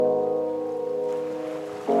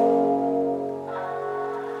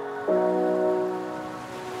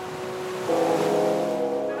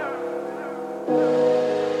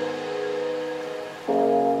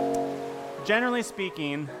generally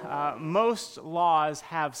speaking, most laws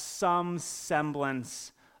have some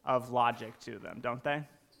semblance of logic to them, don't they?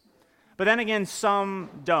 But then again, some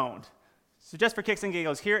don't. So just for kicks and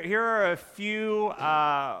giggles, here are a few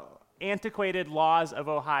antiquated laws of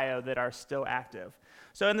Ohio that are still active.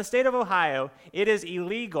 So in the state of Ohio, it is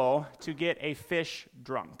illegal to get a fish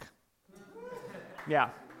drunk. Yeah.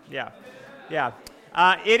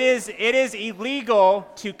 It is illegal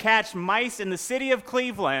to catch mice in the city of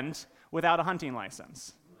Cleveland without a hunting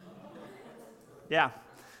license. Yeah.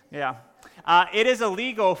 It is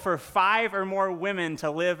illegal for 5 or more women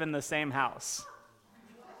to live in the same house.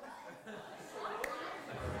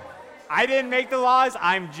 I didn't make the laws,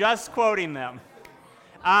 I'm just quoting them.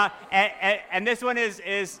 And this one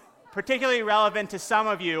is particularly relevant to some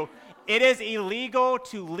of you. It is illegal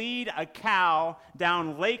to lead a cow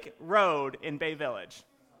down Lake Road in Bay Village.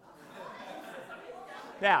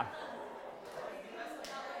 Yeah.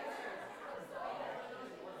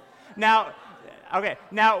 Now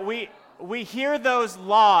we hear those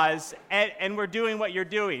laws and we're doing what you're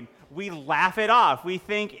doing. We laugh it off. We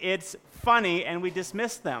think it's funny and we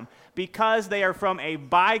dismiss them because they are from a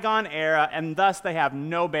bygone era and thus they have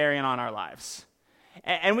no bearing on our lives.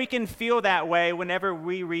 And we can feel that way whenever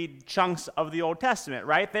we read chunks of the Old Testament,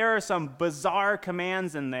 right? There are some bizarre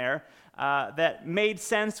commands in there that made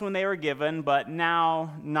sense when they were given, but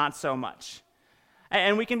now not so much.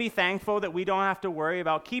 And we can be thankful that we don't have to worry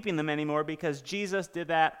about keeping them anymore because Jesus did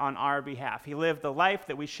that on our behalf. He lived the life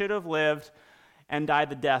that we should have lived and died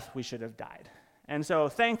the death we should have died. And so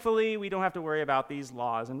thankfully, we don't have to worry about these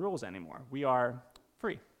laws and rules anymore. We are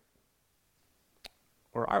free.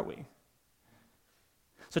 Or are we?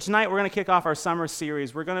 So tonight we're going to kick off our summer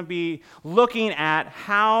series. We're going to be looking at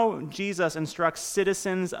how Jesus instructs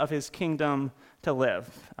citizens of his kingdom to live.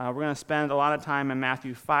 We're going to spend a lot of time in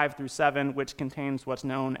Matthew 5 through 7, which contains what's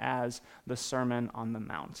known as the Sermon on the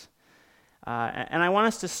Mount. And I want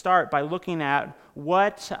us to start by looking at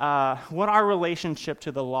what our relationship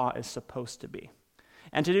to the law is supposed to be.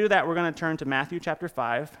 And to do that, we're going to turn to Matthew chapter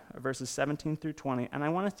 5, verses 17 through 20, and I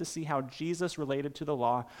want us to see how Jesus related to the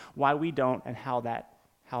law, why we don't, and how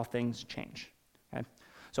things change. Okay?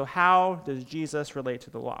 So how does Jesus relate to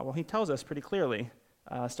the law? Well, he tells us pretty clearly,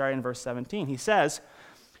 starting in verse 17. He says,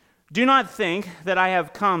 "Do not think that I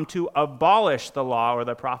have come to abolish the law or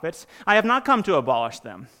the prophets. I have not come to abolish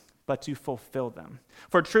them, but to fulfill them.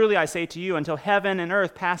 For truly I say to you, until heaven and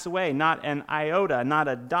earth pass away, not an iota, not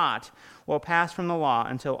a dot, will pass from the law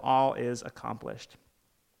until all is accomplished.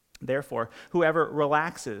 Therefore, whoever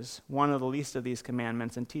relaxes one of the least of these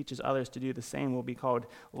commandments and teaches others to do the same will be called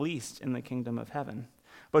least in the kingdom of heaven.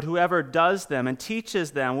 But whoever does them and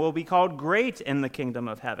teaches them will be called great in the kingdom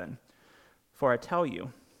of heaven. For I tell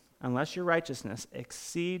you, unless your righteousness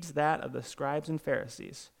exceeds that of the scribes and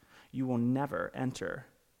Pharisees, you will never enter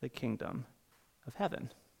the kingdom of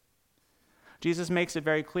heaven." Jesus makes it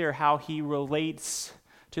very clear how he relates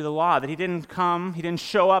to the law, that he didn't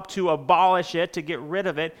show up to abolish it, to get rid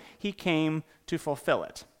of it. He came to fulfill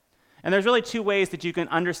it. And there's really 2 ways that you can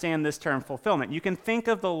understand this term fulfillment. You can think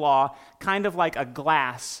of the law kind of like a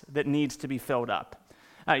glass that needs to be filled up.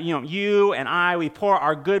 You and I, we pour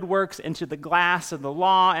our good works into the glass of the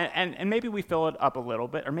law, and maybe we fill it up a little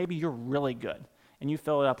bit, or maybe you're really good, and you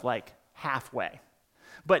fill it up like halfway.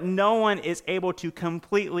 But no one is able to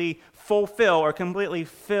completely fulfill or completely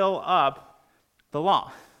fill up the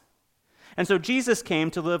law. And so Jesus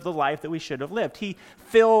came to live the life that we should have lived. He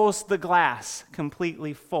fills the glass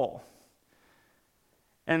completely full.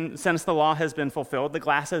 And since the law has been fulfilled, the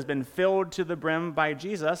glass has been filled to the brim by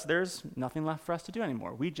Jesus, there's nothing left for us to do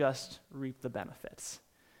anymore. We just reap the benefits.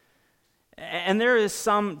 And there is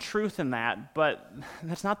some truth in that, but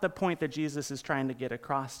that's not the point that Jesus is trying to get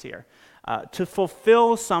across here. To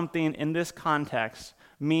fulfill something in this context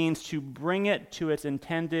means to bring it to its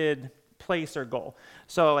intended place or goal.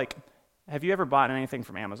 So, have you ever bought anything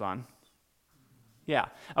from Amazon? Yeah.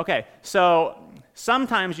 Okay, so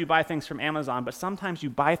sometimes you buy things from Amazon, but sometimes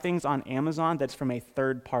you buy things on Amazon that's from a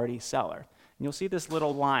third-party seller. And you'll see this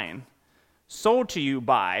little line, sold to you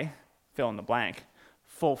by, fill in the blank,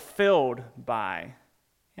 fulfilled by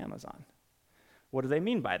Amazon. What do they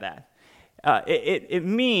mean by that? It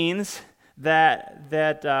means that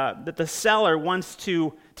the seller wants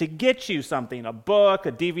to get you something, a book,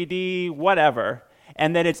 a DVD, whatever,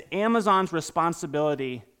 and that it's Amazon's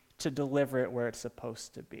responsibility to deliver it where it's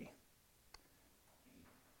supposed to be.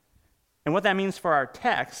 And what that means for our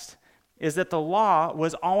text is that the law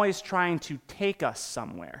was always trying to take us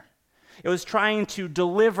somewhere. It was trying to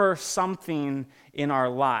deliver something in our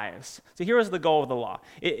lives. So here was the goal of the law.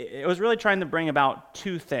 It was really trying to bring about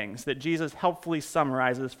two things that Jesus helpfully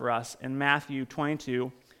summarizes for us in Matthew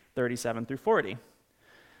 22, 37 through 40.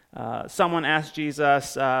 Someone asked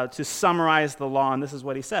Jesus to summarize the law, and this is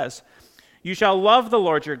what he says. You shall love the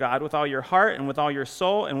Lord your God with all your heart and with all your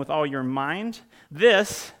soul and with all your mind.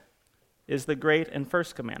 This is the great and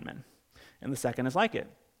first commandment. And the second is like it.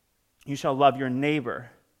 You shall love your neighbor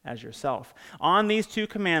as yourself. On these two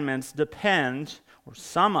commandments depend or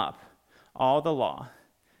sum up all the law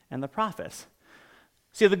and the prophets.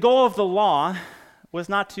 See, the goal of the law was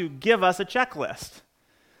not to give us a checklist.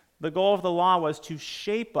 The goal of the law was to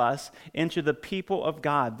shape us into the people of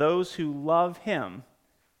God, those who love him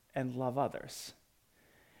and love others.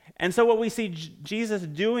 And so what we see Jesus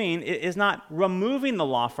doing is not removing the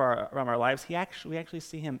law from our lives. We actually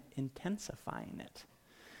see him intensifying it.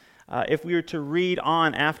 If we were to read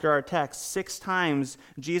on after our text, 6 times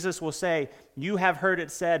Jesus will say, you have heard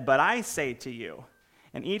it said, but I say to you.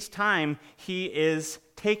 And each time he is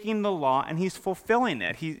taking the law and he's fulfilling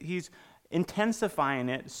it. He's intensifying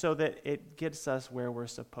it so that it gets us where we're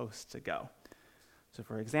supposed to go. So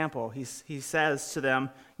for example, he says to them,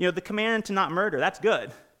 the command to not murder, that's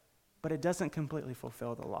good, but it doesn't completely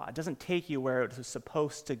fulfill the law. It doesn't take you where it's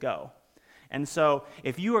supposed to go. And so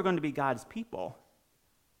if you are going to be God's people,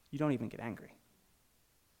 you don't even get angry.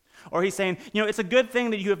 Or he's saying, it's a good thing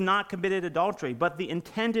that you have not committed adultery, but the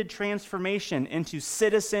intended transformation into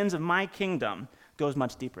citizens of my kingdom goes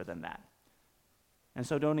much deeper than that. And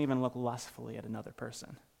so don't even look lustfully at another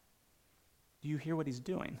person. Do you hear what he's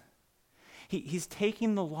doing? He's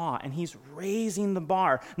taking the law and he's raising the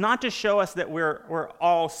bar, not to show us that we're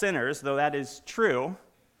all sinners, though that is true.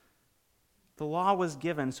 The law was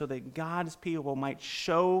given so that God's people might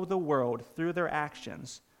show the world through their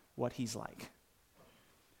actions what he's like.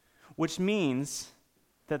 Which means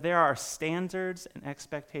that there are standards and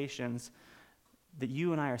expectations that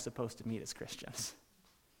you and I are supposed to meet as Christians.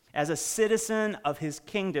 As a citizen of his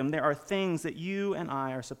kingdom, there are things that you and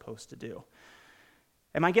I are supposed to do.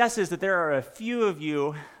 And my guess is that there are a few of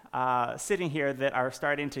you sitting here that are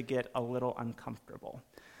starting to get a little uncomfortable.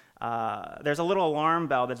 There's a little alarm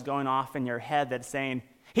bell that's going off in your head that's saying,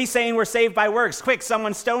 he's saying we're saved by works. Quick,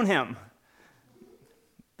 someone stone him.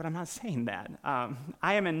 But I'm not saying that.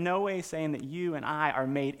 I am in no way saying that you and I are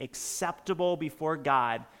made acceptable before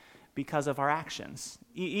God because of our actions.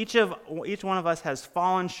 Each one of us has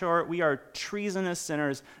fallen short. We are treasonous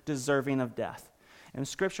sinners deserving of death. And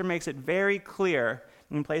Scripture makes it very clear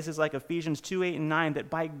in places like Ephesians 2, 8, and 9 that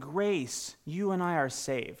by grace, you and I are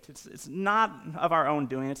saved. It's not of our own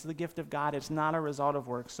doing. It's the gift of God. It's not a result of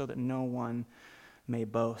works so that no one may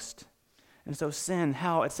boast. And so sin,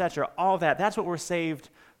 hell, etc., all that's what we're saved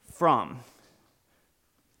from,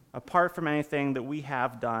 apart from anything that we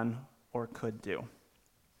have done or could do.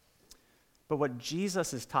 But what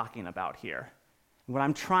Jesus is talking about here, what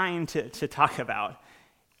I'm trying to talk about,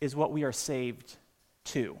 is what we are saved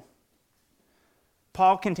to.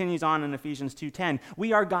 Paul continues on in Ephesians 2:10.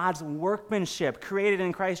 We are God's workmanship, created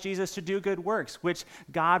in Christ Jesus to do good works, which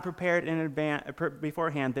God prepared in advance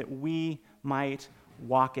beforehand that we might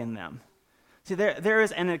walk in them. See, there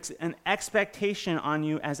is an expectation on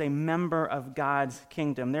you as a member of God's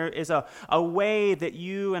kingdom. There is a way that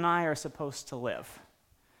you and I are supposed to live.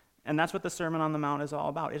 And that's what the Sermon on the Mount is all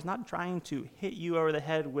about. It's not trying to hit you over the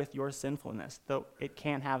head with your sinfulness, though it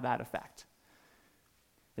can have that effect.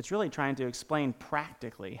 It's really trying to explain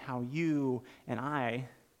practically how you and I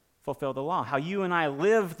fulfill the law, how you and I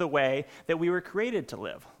live the way that we were created to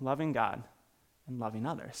live, loving God and loving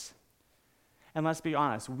others. And let's be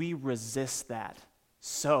honest, we resist that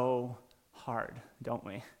so hard, don't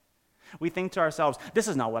we? We think to ourselves, this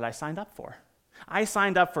is not what I signed up for. I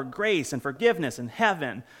signed up for grace and forgiveness and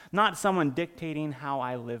heaven, not someone dictating how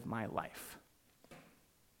I live my life.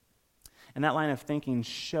 And that line of thinking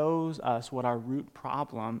shows us what our root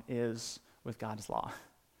problem is with God's law.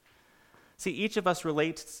 See, each of us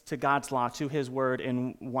relates to God's law, to his word,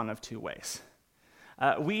 in one of two ways.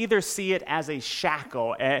 We either see it as a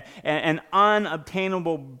shackle, an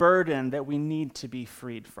unobtainable burden that we need to be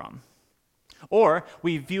freed from. Or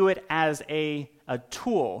we view it as a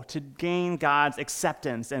tool to gain God's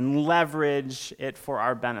acceptance and leverage it for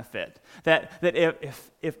our benefit. That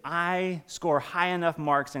if I score high enough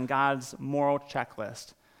marks in God's moral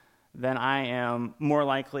checklist, then I am more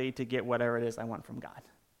likely to get whatever it is I want from God.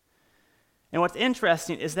 And what's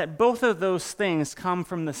interesting is that both of those things come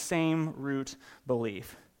from the same root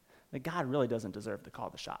belief, that God really doesn't deserve to call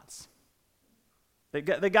the shots.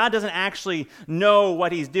 That God doesn't actually know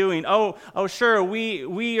what he's doing. Oh, sure,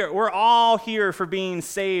 we're all here for being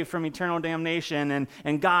saved from eternal damnation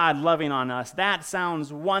and God loving on us. That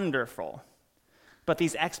sounds wonderful. But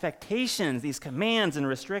these expectations, these commands and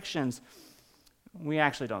restrictions, we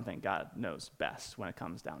actually don't think God knows best when it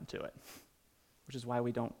comes down to it, which is why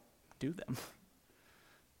we don't do them.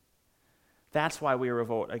 That's why we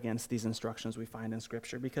revolt against these instructions we find in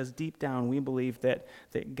Scripture, because deep down we believe that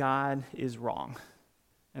God is wrong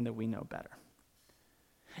and that we know better.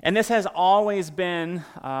 And this has always been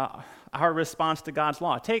our response to God's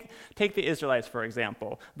law. Take the Israelites, for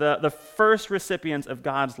example, the first recipients of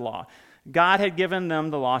God's law. God had given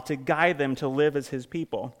them the law to guide them to live as his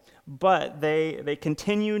people, but they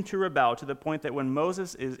continued to rebel to the point that when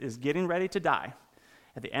Moses is getting ready to die,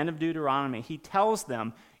 at the end of Deuteronomy, he tells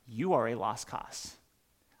them, you are a lost cause.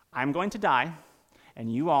 I'm going to die,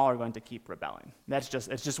 and you all are going to keep rebelling. It's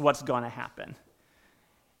just what's going to happen.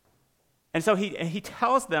 And so he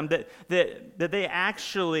tells them that they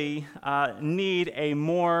actually need a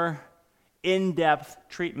more in-depth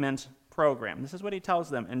treatment program. This is what he tells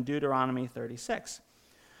them in Deuteronomy 36.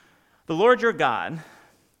 The Lord your God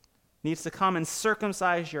needs to come and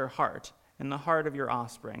circumcise your heart and the heart of your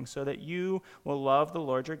offspring, so that you will love the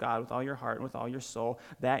Lord your God with all your heart and with all your soul,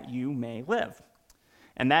 that you may live.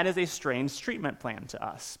 And that is a strange treatment plan to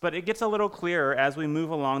us. But it gets a little clearer as we move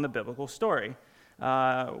along the biblical story.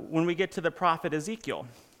 When we get to the prophet Ezekiel,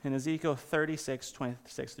 in Ezekiel 36,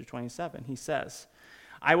 26 through 27, he says,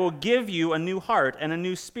 I will give you a new heart and a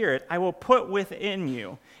new spirit I will put within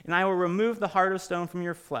you, and I will remove the heart of stone from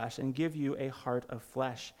your flesh and give you a heart of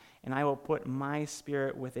flesh, and I will put my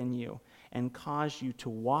spirit within you and cause you to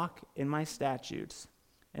walk in my statutes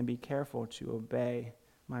and be careful to obey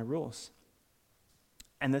my rules.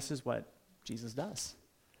 And this is what Jesus does.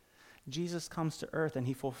 Jesus comes to earth and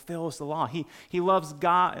he fulfills the law. He loves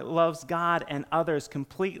God and others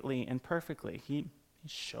completely and perfectly. He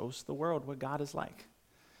shows the world what God is like.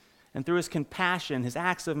 And through his compassion, his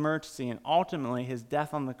acts of mercy, and ultimately his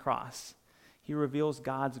death on the cross, he reveals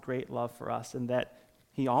God's great love for us and that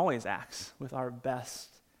he always acts with our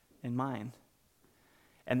best in mind.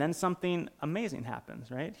 And then something amazing happens,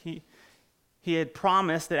 right? He had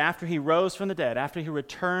promised that after he rose from the dead, after he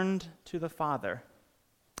returned to the Father,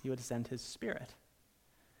 he would send his Spirit.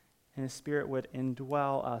 And his Spirit would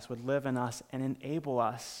indwell us, would live in us, and enable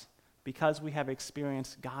us, because we have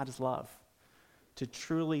experienced God's love, to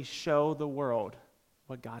truly show the world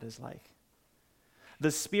what God is like.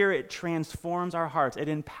 The Spirit transforms our hearts. It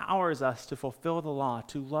empowers us to fulfill the law,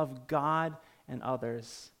 to love God and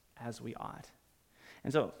others as we ought.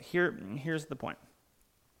 And so here's the point.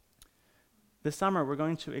 This summer, we're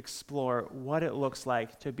going to explore what it looks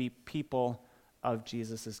like to be people of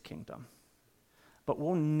Jesus' kingdom. But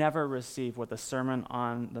we'll never receive what the Sermon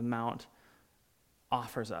on the Mount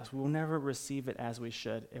offers us. We will never receive it as we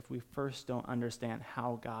should if we first don't understand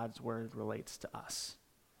how God's word relates to us.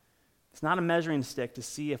 It's not a measuring stick to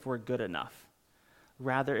see if we're good enough.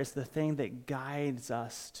 Rather, it's the thing that guides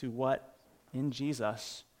us to what, in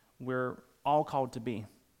Jesus, we're all called to be.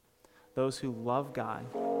 Those who love God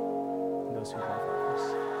and those who love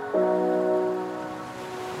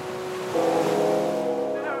others.